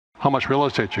how much real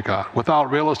estate you got.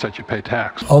 Without real estate, you pay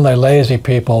tax. Only lazy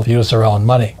people use their own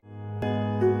money.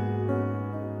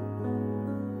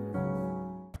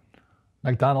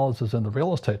 McDonald's is in the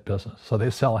real estate business, so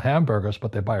they sell hamburgers,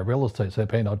 but they buy real estate, so they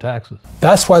pay no taxes.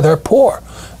 That's why they're poor.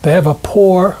 They have a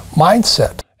poor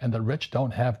mindset. And the rich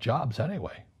don't have jobs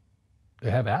anyway. They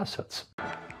have assets.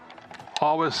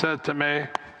 Always said to me,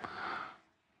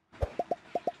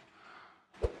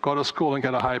 go to school and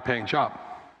get a high-paying job.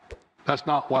 That's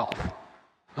not wealth.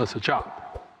 That's a job.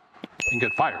 You can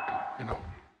get fired, you know.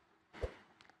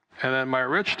 And then my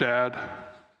rich dad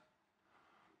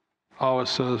always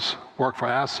says, work for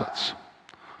assets.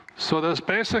 So there's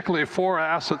basically 4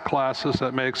 asset classes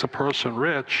that makes a person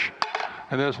rich,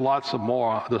 and there's lots of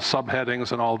more, the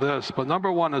subheadings and all this. But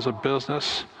number 1 is a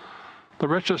business. The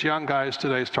richest young guys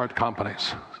today start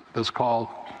companies. It's called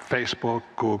Facebook,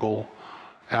 Google,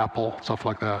 Apple, stuff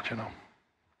like that, you know.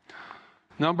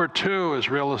 Number 2 is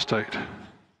real estate.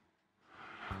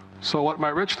 So what my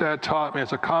rich dad taught me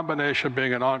is a combination of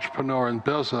being an entrepreneur in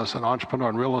business and entrepreneur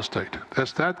in real estate.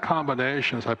 It's that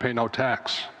combination is I pay no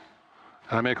tax,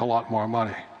 and I make a lot more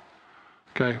money.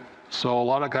 Okay, so a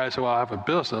lot of guys say, well, I have a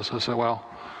business. I say, well,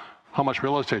 how much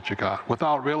real estate you got?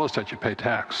 Without real estate, you pay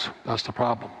tax. That's the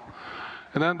problem.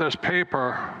 And then there's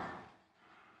paper,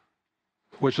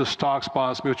 which is stocks,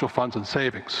 bonds, mutual funds, and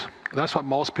savings. That's what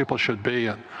most people should be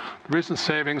in. The reason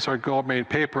savings are good, I mean,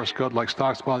 paper is good, like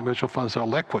stocks, bonds, mutual funds, they're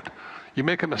liquid. You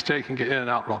make a mistake and get in and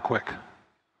out real quick.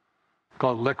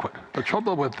 Called liquid. The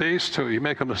trouble with these two, you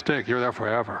make a mistake, you're there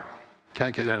forever.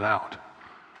 Can't get in and out.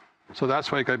 So that's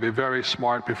why you gotta be very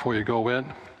smart before you go in.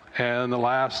 And the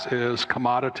last is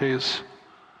commodities.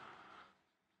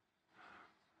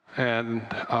 And,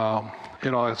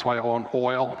 you know, that's why I own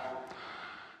oil.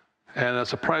 And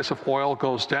as the price of oil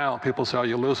goes down, people say, oh,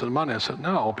 you're losing money. I said,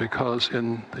 no, because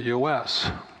in the US,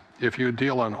 if you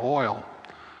deal in oil,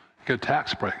 you get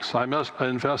tax breaks. So I invest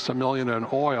 $1 million in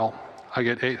oil, I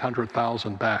get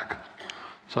 800,000 back.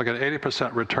 So I get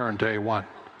 80% return day 1.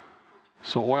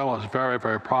 So oil is very,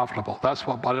 very profitable. That's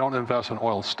what, but I don't invest in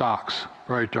oil stocks.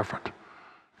 Very different.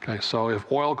 Okay, so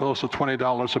if oil goes to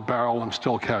 $20 a barrel, I'm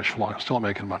still cash flowing, I'm still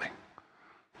making money.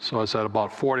 So it's at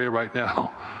about 40 right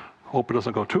now. Hope it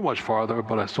doesn't go too much farther,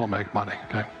 but I still make money,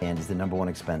 okay? And the #1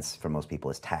 expense for most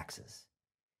people is taxes.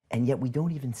 And yet we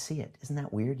don't even see it. Isn't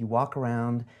that weird? You walk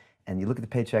around and you look at the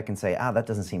paycheck and say, that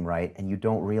doesn't seem right. And you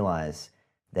don't realize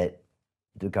that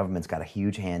the government's got a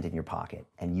huge hand in your pocket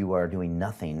and you are doing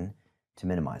nothing to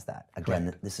minimize that. Again,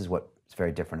 Correct. This is what's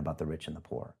very different about the rich and the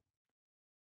poor.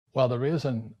 Well, the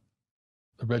reason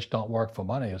the rich don't work for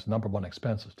money is #1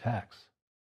 expense is tax.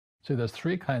 See, there's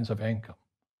 3 kinds of income: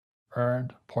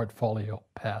 earned, portfolio,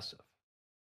 passive.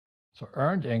 So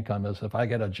earned income is if I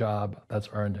get a job, that's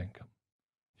earned income.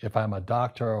 If I'm a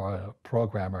doctor or a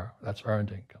programmer, that's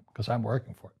earned income because I'm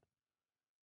working for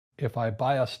it. If I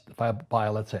buy,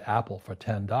 let's say, Apple for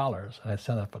 $10 and I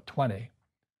sell it for 20,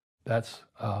 that's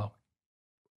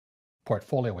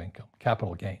portfolio income,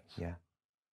 capital gains. Yeah.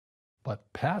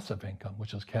 But passive income,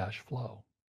 which is cash flow,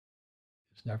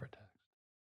 is never taxed.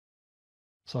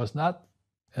 So it's not,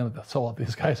 and so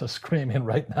these guys are screaming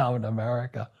right now in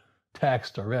America,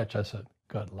 tax the rich. I said,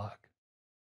 good luck.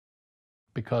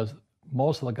 Because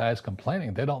most of the guys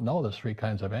complaining, they don't know there's 3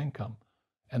 kinds of income.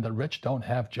 And the rich don't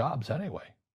have jobs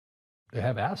anyway. They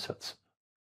have assets.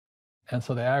 And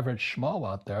so the average schmo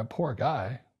out there, poor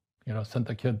guy, you know, sent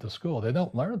the kid to school. They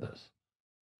don't learn this.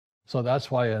 So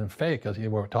that's why in Fake, as you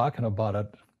were talking about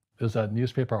it, there's a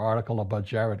newspaper article about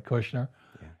Jared Kushner.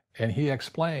 Yeah. And he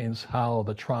explains how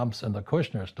the Trumps and the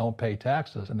Kushners don't pay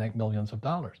taxes and make millions of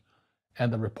dollars.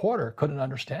 And the reporter couldn't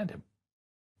understand him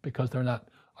because they're not,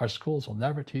 our schools will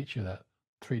never teach you that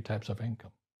 3 types of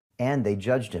income. And they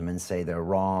judged him and say they're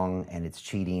wrong and it's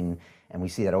cheating. And we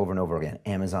see that over and over again.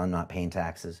 Amazon not paying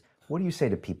taxes. What do you say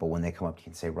to people when they come up to you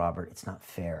and say, Robert, it's not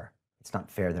fair. It's not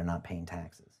fair they're not paying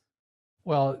taxes?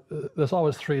 Well, there's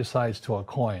always 3 sides to a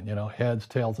coin, you know, heads,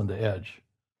 tails, and the edge.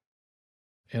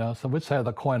 You know, so which side of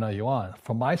the coin are you on?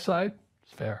 From my side,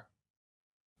 it's fair.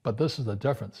 But this is the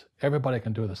difference. Everybody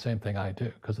can do the same thing I do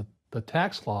because the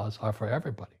tax laws are for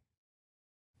everybody.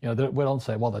 You know, we don't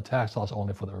say, well, the tax laws are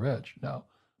only for the rich. No,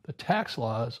 the tax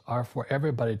laws are for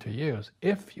everybody to use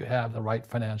if you have the right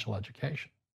financial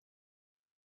education.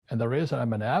 And the reason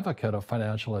I'm an advocate of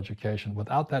financial education,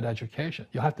 without that education,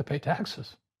 you have to pay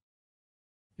taxes.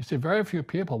 You see, very few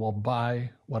people will buy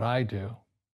what I do,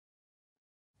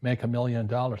 make $1 million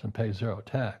and pay 0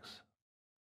 tax.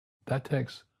 That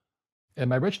takes, and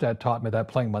my rich dad taught me that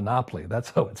playing Monopoly.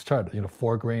 That's how it started, you know,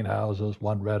 4 greenhouses,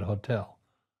 1 red hotel.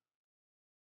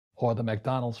 Or the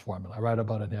McDonald's formula. I write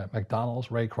about it here. McDonald's,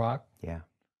 Ray Kroc. Yeah.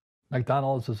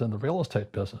 McDonald's is in the real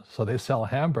estate business. So they sell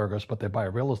hamburgers, but they buy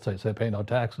real estate, so they pay no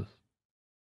taxes.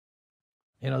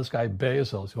 You know, this guy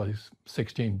Bezos, well, he's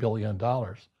 $16 billion.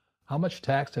 How much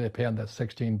tax did they pay on that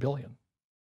 $16 billion?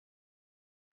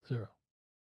 Zero.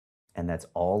 And that's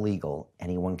all legal.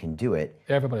 Anyone can do it.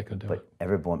 Everybody can do it.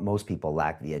 But most people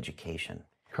lack the education.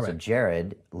 Correct. So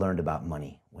Jared learned about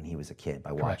money when he was a kid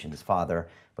by watching his father,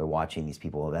 by watching these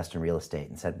people invest in real estate,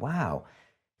 and said, wow,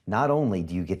 not only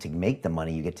do you get to make the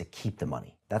money, you get to keep the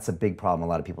money. That's a big problem a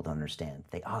lot of people don't understand.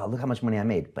 Look how much money I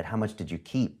made, but how much did you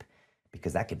keep?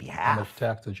 Because that could be half. How much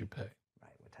tax did you pay?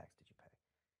 Right, what tax did you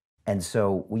pay? And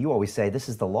so you always say, this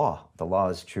is the law. The law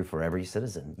is true for every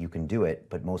citizen. You can do it,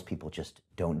 but most people just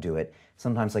don't do it.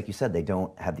 Sometimes, like you said, they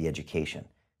don't have the education,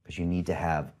 because you need to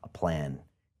have a plan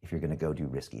if you're going to go do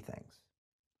risky things.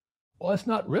 Well, it's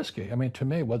not risky. I mean, to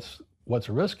me, what's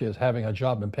risky is having a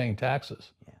job and paying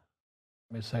taxes. Yeah.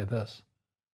 Let me say this.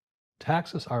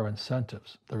 Taxes are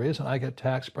incentives. The reason I get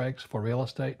tax breaks for real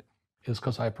estate is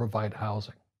because I provide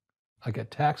housing. I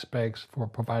get tax breaks for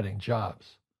providing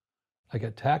jobs. I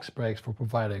get tax breaks for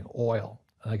providing oil.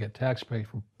 And I get tax breaks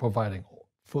for providing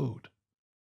food.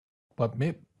 But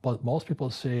most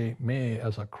people see me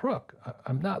as a crook.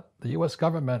 I'm not. The U.S.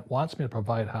 government wants me to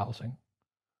provide housing,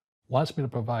 wants me to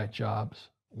provide jobs,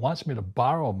 wants me to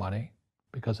borrow money,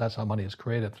 because that's how money is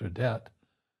created, through debt,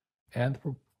 and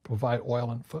provide oil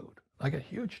and food. I get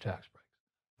huge tax breaks.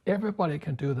 Everybody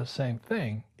can do the same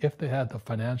thing if they had the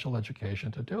financial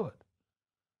education to do it.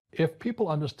 If people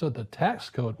understood the tax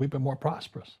code, we'd be more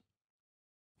prosperous.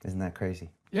 Isn't that crazy?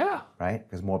 Yeah. Right?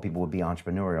 Because more people would be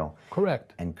entrepreneurial.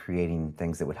 Correct. And creating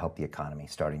things that would help the economy,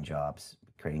 starting jobs,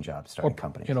 creating jobs, starting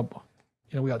companies. You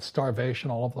know, we got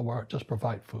starvation all over the world. Just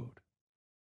provide food.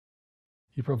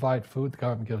 You provide food, the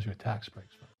government gives you tax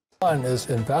breaks. One is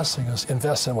investing.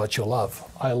 Invest in what you love.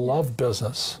 I love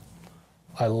business.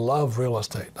 I love real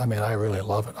estate. I mean, I really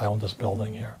love it. I own this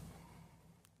building here.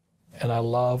 And I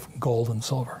love gold and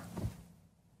silver.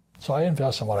 So I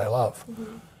invest in what I love.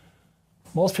 Mm-hmm.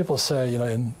 Most people say, you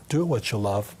know, do what you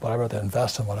love, but I rather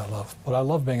invest in what I love. But I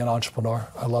love being an entrepreneur.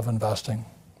 I love investing.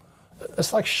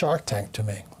 It's like Shark Tank to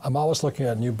me. I'm always looking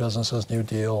at new businesses, new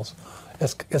deals.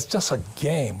 It's just a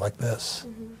game like this.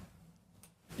 Mm-hmm.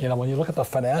 You know, when you look at the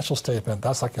financial statement,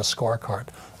 that's like your scorecard.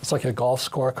 It's like your golf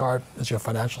scorecard is your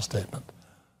financial statement.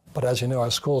 But as you know,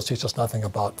 our schools teach us nothing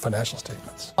about financial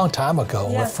statements. A long time ago,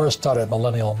 when we first started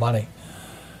Millennial Money,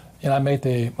 you know, I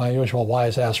made my usual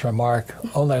wise-ass remark,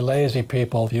 only lazy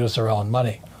people use their own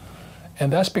money.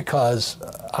 And that's because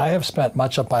I have spent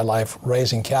much of my life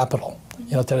raising capital.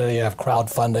 You know, today you have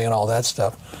crowdfunding and all that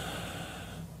stuff.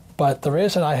 But the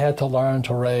reason I had to learn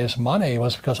to raise money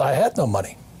was because I had no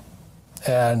money.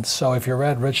 And so if you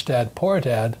read Rich Dad, Poor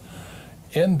Dad,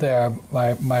 in there,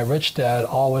 my rich dad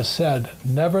always said,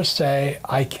 never say,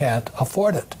 I can't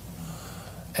afford it.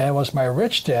 And it was my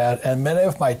rich dad and many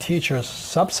of my teachers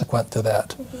subsequent to that.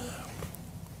 Mm-hmm.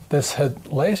 They said,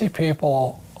 lazy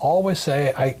people always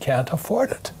say, I can't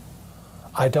afford it.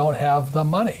 I don't have the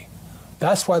money.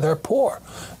 That's why they're poor.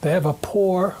 They have a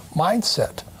poor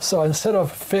mindset. So instead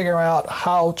of figuring out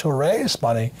how to raise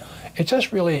money, it's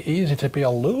just really easy to be a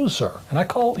loser. And I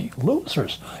call it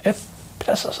losers. It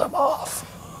pisses them off.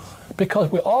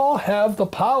 Because we all have the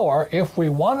power, if we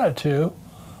wanted to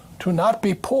not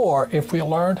be poor if we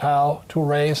learned how to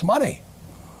raise money.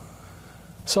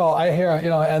 So I hear, you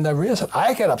know, and the reason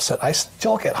I get upset, I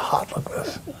still get hot like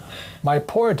this. My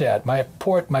poor dad, my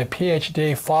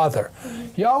PhD father,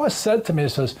 he always said to me, he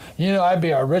says, you know, I'd be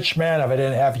a rich man if I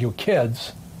didn't have you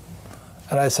kids.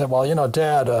 And I said, well, you know,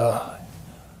 Dad,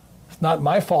 it's not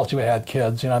my fault you had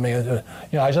kids. You know, I mean, you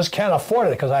know, I just can't afford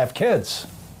it because I have kids.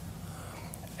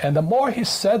 And the more he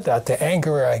said that, the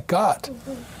angrier I got.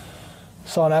 Mm-hmm.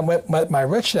 So when I met my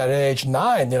rich dad at age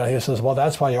 9, you know, he says, well,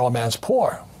 that's why your old man's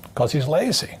poor, because he's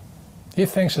lazy. He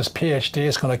thinks his PhD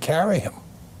is going to carry him.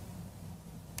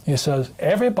 He says,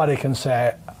 everybody can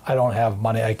say, I don't have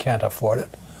money, I can't afford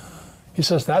it. He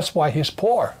says, that's why he's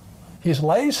poor. He's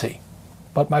lazy.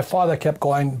 But my father kept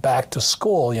going back to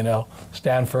school, you know,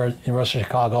 Stanford, University of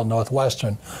Chicago,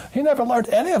 Northwestern. He never learned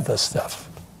any of this stuff.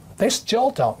 They still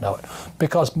don't know it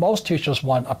because most teachers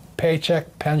want a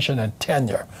paycheck, pension, and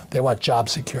tenure. They want job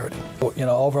security. You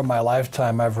know, over my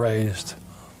lifetime, I've raised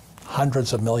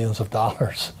hundreds of millions of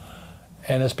dollars.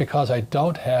 And it's because I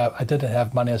didn't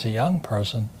have money as a young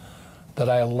person that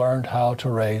I learned how to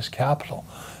raise capital.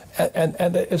 And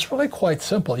it's really quite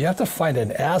simple. You have to find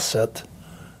an asset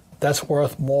that's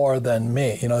worth more than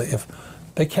me. You know, if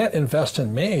they can't invest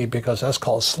in me because that's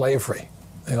called slavery.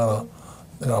 You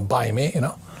know, buy me, you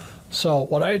know. So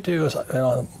what I do is, you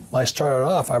know, when I started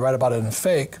off, I write about it in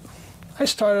Fake. I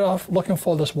started off looking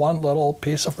for this one little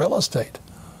piece of real estate.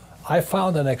 I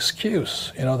found an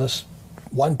excuse, you know, this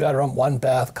 1-bedroom,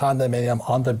 1-bath condominium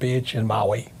on the beach in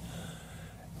Maui.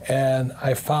 And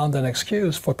I found an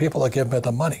excuse for people to give me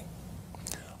the money.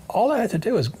 All I had to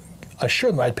do is assure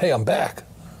them I'd pay them back.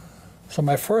 So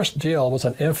my first deal was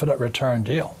an infinite return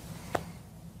deal.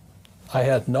 I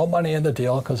had no money in the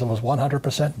deal because it was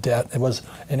 100% debt. It was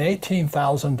an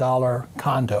 $18,000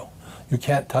 condo. You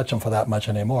can't touch them for that much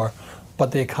anymore,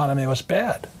 but the economy was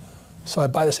bad. So I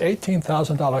buy this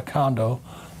 $18,000 condo.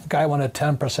 The guy wanted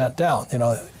 10% down. You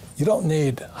know, you don't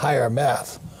need higher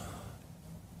math.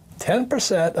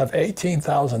 10% of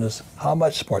 18,000 is how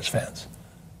much, sports fans?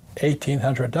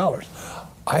 $1,800.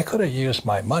 I could have used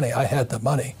my money. I had the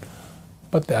money,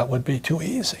 but that would be too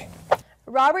easy.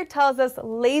 Robert tells us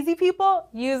lazy people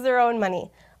use their own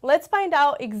money. Let's find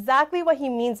out exactly what he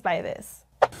means by this.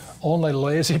 Only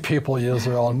lazy people use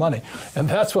their own money. And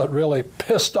that's what really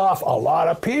pissed off a lot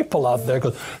of people out there.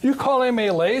 Because, you calling me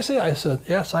lazy? I said,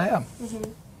 yes, I am.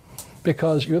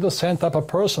 Because you're the same type of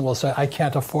person who will say, I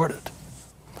can't afford it.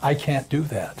 I can't do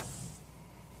that.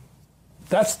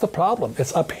 That's the problem.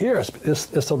 It's up here. It's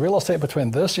the real estate between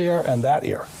this ear and that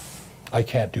ear. I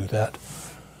can't do that.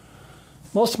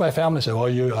 Most of my family say,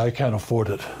 well, I can't afford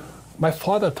it. My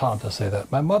father taught him to say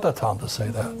that. My mother taught him to say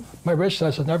that. My rich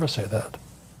dads would never say that.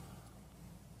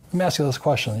 Let me ask you this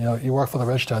question. You know, you work for the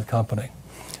Rich Dad Company.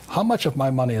 How much of my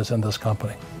money is in this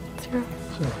company? Zero.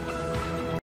 Zero.